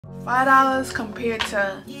$5 compared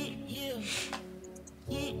to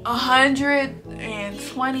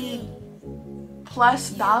 $120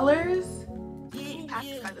 plus dollars.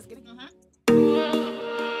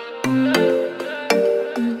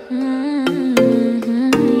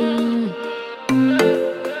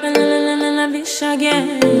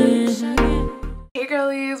 Hey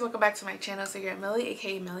girlies, welcome back to my channel. So you're Millie,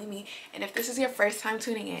 aka Millie Me, and if this is your first time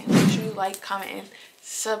tuning in, make sure you like, comment, and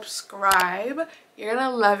subscribe. You're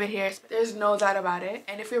gonna love it here, there's no doubt about it.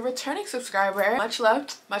 And if you're a returning subscriber, much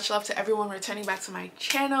love to everyone returning back to my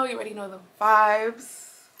channel. You already know the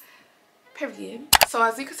vibes, period. So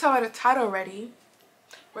as you can tell by the title already,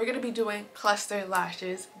 we're gonna be doing cluster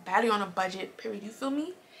lashes, baddie on a budget, period. You feel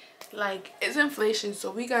me? Like, it's inflation,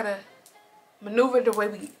 so we gotta maneuver the way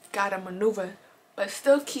we gotta maneuver, but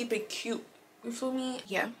still keep it cute. You feel me?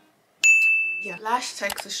 Yeah. Lash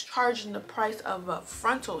Tech is charging the price of a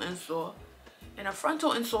frontal install, and a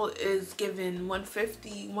frontal install is given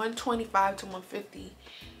 $150, $125 to $150,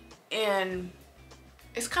 and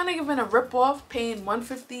it's kind of giving a rip-off paying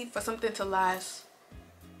 $150 for something to last.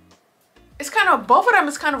 It's kind of, both of them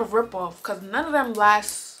is kind of a rip-off because none of them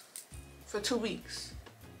lasts for 2 weeks.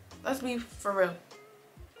 Let's be for real.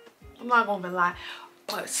 I'm not gonna lie,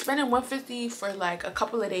 but spending $150 for like a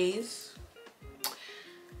couple of days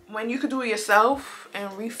when you could do it yourself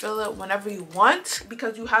and refill it whenever you want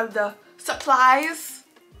because you have the supplies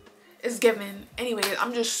is given. Anyways,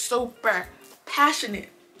 I'm just super passionate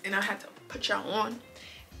and I had to put y'all on.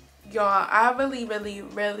 Y'all, I really love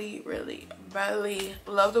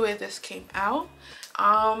the way this came out.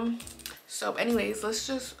 So anyways, let's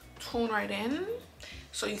just tune right in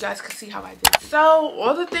so you guys can see how I did. So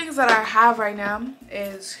all the things that I have right now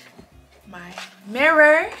is my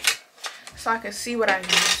mirror so I can see what I'm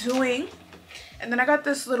doing, and then I got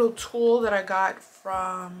this little tool that I got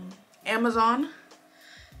from Amazon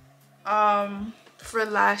for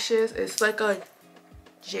lashes. It's like a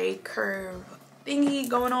J-curve thingy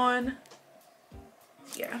going on,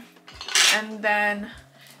 yeah. And then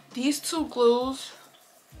these two glues,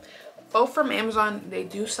 both from Amazon. They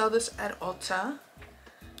do sell this at Ulta.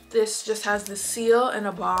 This just has the seal and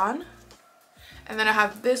a bond. And then I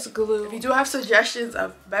have this glue. If you do have suggestions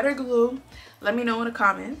of better glue, let me know in the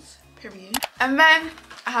comments, period. And then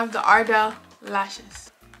I have the Ardell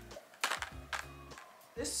lashes.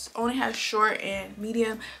 This only has short and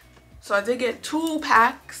medium, so I did get 2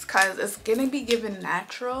 packs because it's gonna be given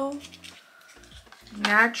natural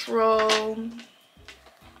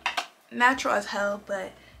as hell,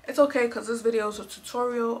 but it's okay because this video is a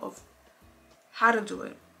tutorial of how to do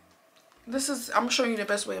it. I'm showing you the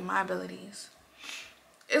best way of my abilities.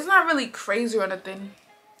 It's not really crazy or anything.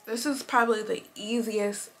 This is probably the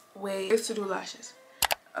easiest way to do lashes.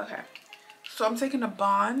 Okay, so I'm taking a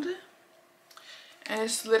bond, and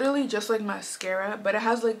it's literally just like mascara, but it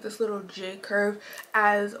has like this little J curve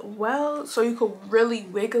as well, so you could really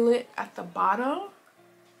wiggle it at the bottom.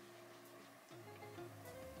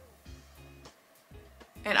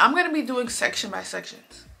 And I'm gonna be doing section by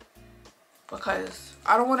sections because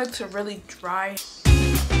I don't want it to really dry.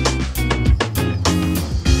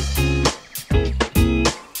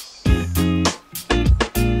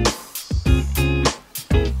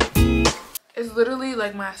 It's literally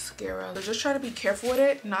like mascara. So just try to be careful with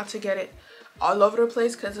it, not to get it all over the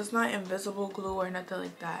place because it's not invisible glue or nothing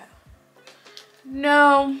like that.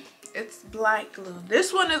 No, it's black glue.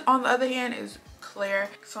 This one is, on the other hand, is clear.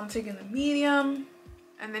 So I'm taking the medium,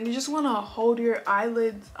 and then you just want to hold your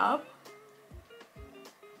eyelids up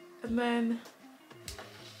and then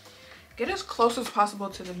get as close as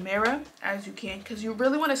possible to the mirror as you can because you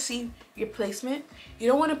really want to see your placement. You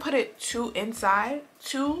don't want to put it too inside,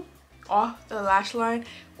 too off the lash line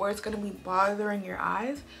where it's going to be bothering your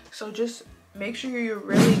eyes. So just make sure you're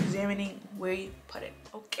really examining where you put it,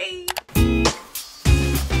 okay?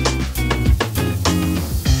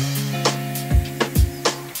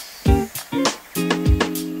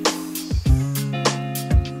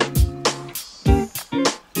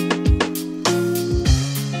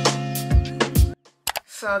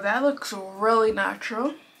 So that looks really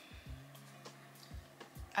natural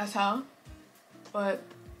as hell, but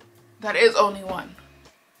that is only one.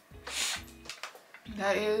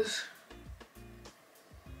 That is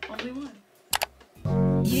only one.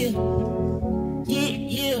 Yeah.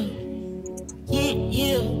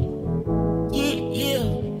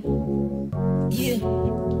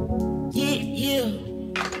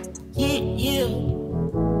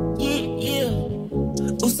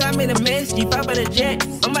 Used I made a mess, G5 by the jet.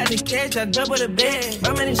 I'm about to catch, I double the bed.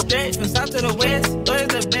 I'm in the stretch from south to the west. Thought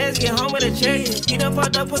it's the best, get home with a check. He done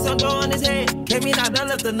fucked up, put some dough on his head. Gave me knocked down,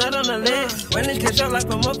 left the nut on the leg. When it catch up like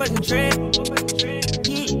a motherfucking tread.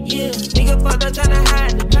 Yeah, nigga fucked up tryna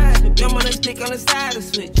hide the vibe. Drum on the stick on the side of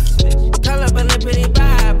switch. Call up a little pretty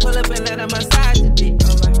vibe. Pull up and let her massage the dick.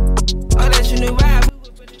 All that you knew vibe.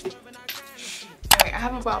 Alright, I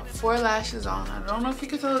have about 4 lashes on. I don't know if you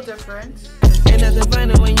can tell the difference. Ain't nothing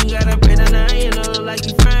funny when you got a braid on her. You know, look like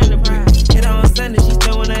you frying the bread. Hit her on Sunday, she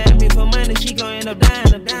still wanna ask me for money. She gon' end up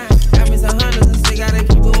dying of dying. Got me some hundreds and still gotta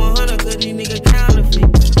keep it 100 cause these niggas counterfeit.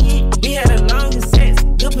 We had the longest sex.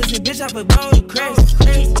 Good pussy bitch off a bowl of cracks.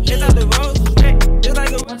 It's out the rose was wrecked. Just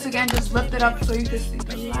like a once again, just lift it up so you can see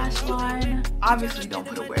the lash line. Obviously, don't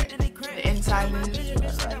put it where the inside is.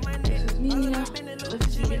 This is me.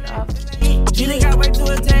 Lifting it up. Chile got way too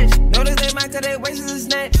attached. Notice they might cause they waist is a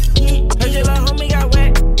snatch. Heard your little homie got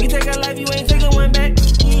wet. We take a life, you ain't taking one back.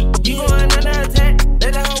 You going under attack.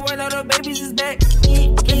 Let the whole world know the babies is back.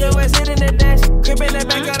 In the west, hitting the dash. Crib in the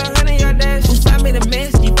back, got 100 yard dash. Who stop me the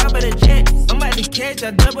mess? You pop of the jet. I'm about to catch,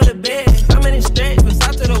 I double the bed. I'm in the stretch from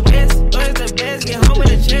south to the west. Thought it's the best, get home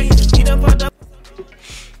with a check. He done fucked up.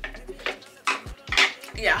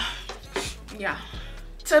 Yeah.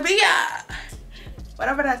 Tabia.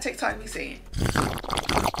 Whatever that TikTok be saying.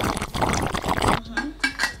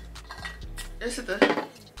 This is the,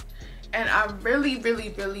 and I really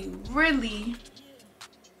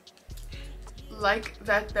like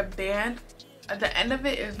that the band at the end of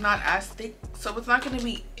it is not as thick, so it's not going to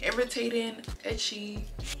be irritating, itchy.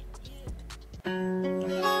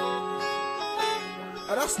 Oh,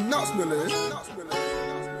 that's nuts, Millie.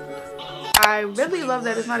 I really love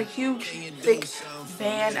that it's not a huge thick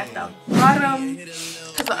band at the bottom,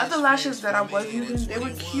 because the other lashes that I was using, they were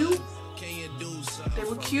cute,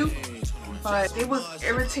 but they was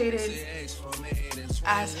irritated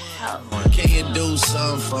as hell. Can you do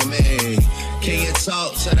something for me? Can you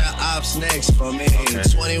talk to the ops next for me? Okay.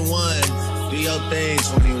 21, do your thing,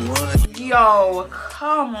 21. Yo,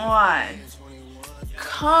 come on.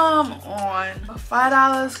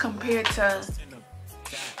 $5 compared to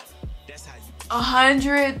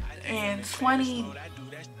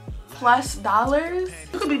 $120+ dollars.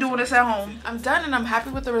 You could be doing this at home. I'm done and I'm happy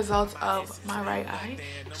with the results of my right eye.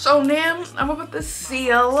 So now I'm gonna put the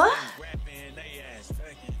seal.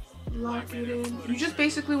 Lock it in. You just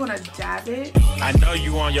basically want to dab it. I know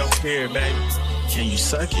you on your period, baby. Can you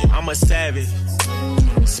suck it? I'm a savage.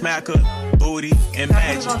 Smack her, booty, and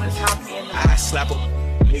magic. I slap a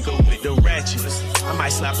nigga with the ratchets. I might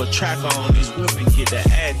slap a track on this whip and get the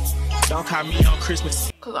ad. Don't call me on Christmas.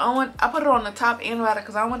 Cause I put it on the top and bottom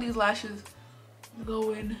because I don't want these lashes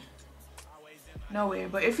going nowhere.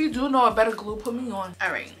 But if you do know a better glue, put me on.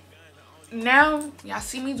 Alright. Now y'all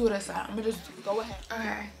see me do this side. I'm gonna just go ahead.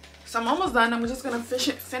 Okay. So I'm almost done. I'm just gonna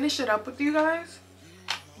finish it up with you guys.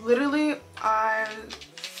 Literally, I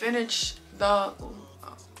finished the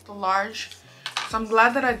large. So I'm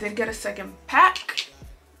glad that I did get a second pack,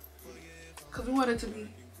 because we want it to be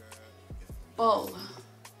full.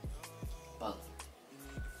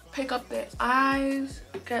 Pick up the eyes,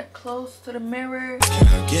 get close to the mirror. Can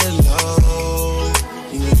I get low?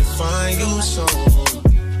 You need to find your soul.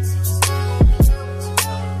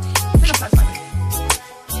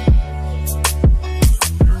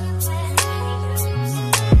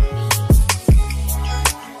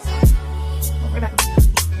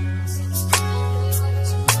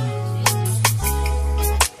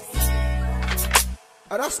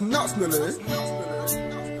 Oh, that's nuts, Millie.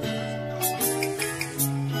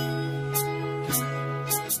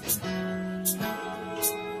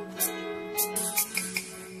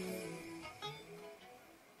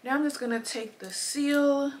 Now I'm just gonna take the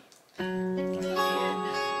seal and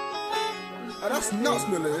oh, that's nuts,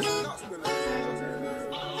 Millie.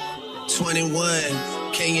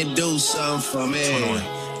 21, can you do something for me? 21.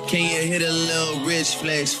 Can you hit a little rich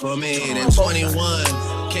flex for me? Then 21,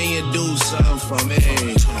 can you do something for me?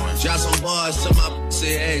 Drop some bars to my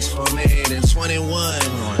pussy ex for me. Then 21.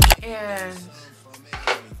 And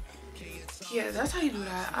yeah, that's how you do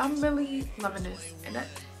that. I'm really loving this. And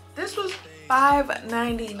this was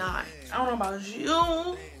 $5.99. I don't know about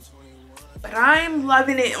you, but I'm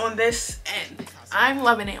loving it on this end. I'm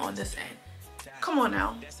loving it on this end. Come on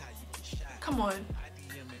now. Come on.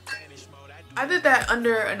 I did that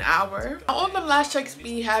under an hour. All of them lash checks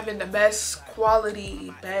be having the best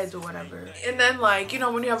quality beds or whatever. And then, like, you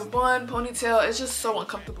know, when you have a bun, ponytail, it's just so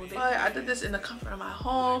uncomfortable. But I did this in the comfort of my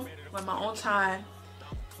home with my own time.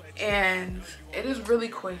 And it is really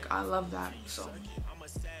quick. I love that. So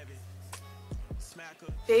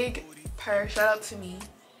big purr, shout out to me.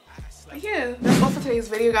 But yeah, that's all for today's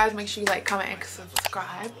video, guys. Make sure you like, comment, and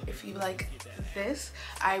subscribe if you like this.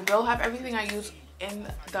 I will have everything I use in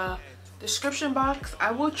the description box.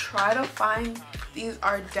 I will try to find these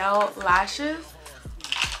Ardell lashes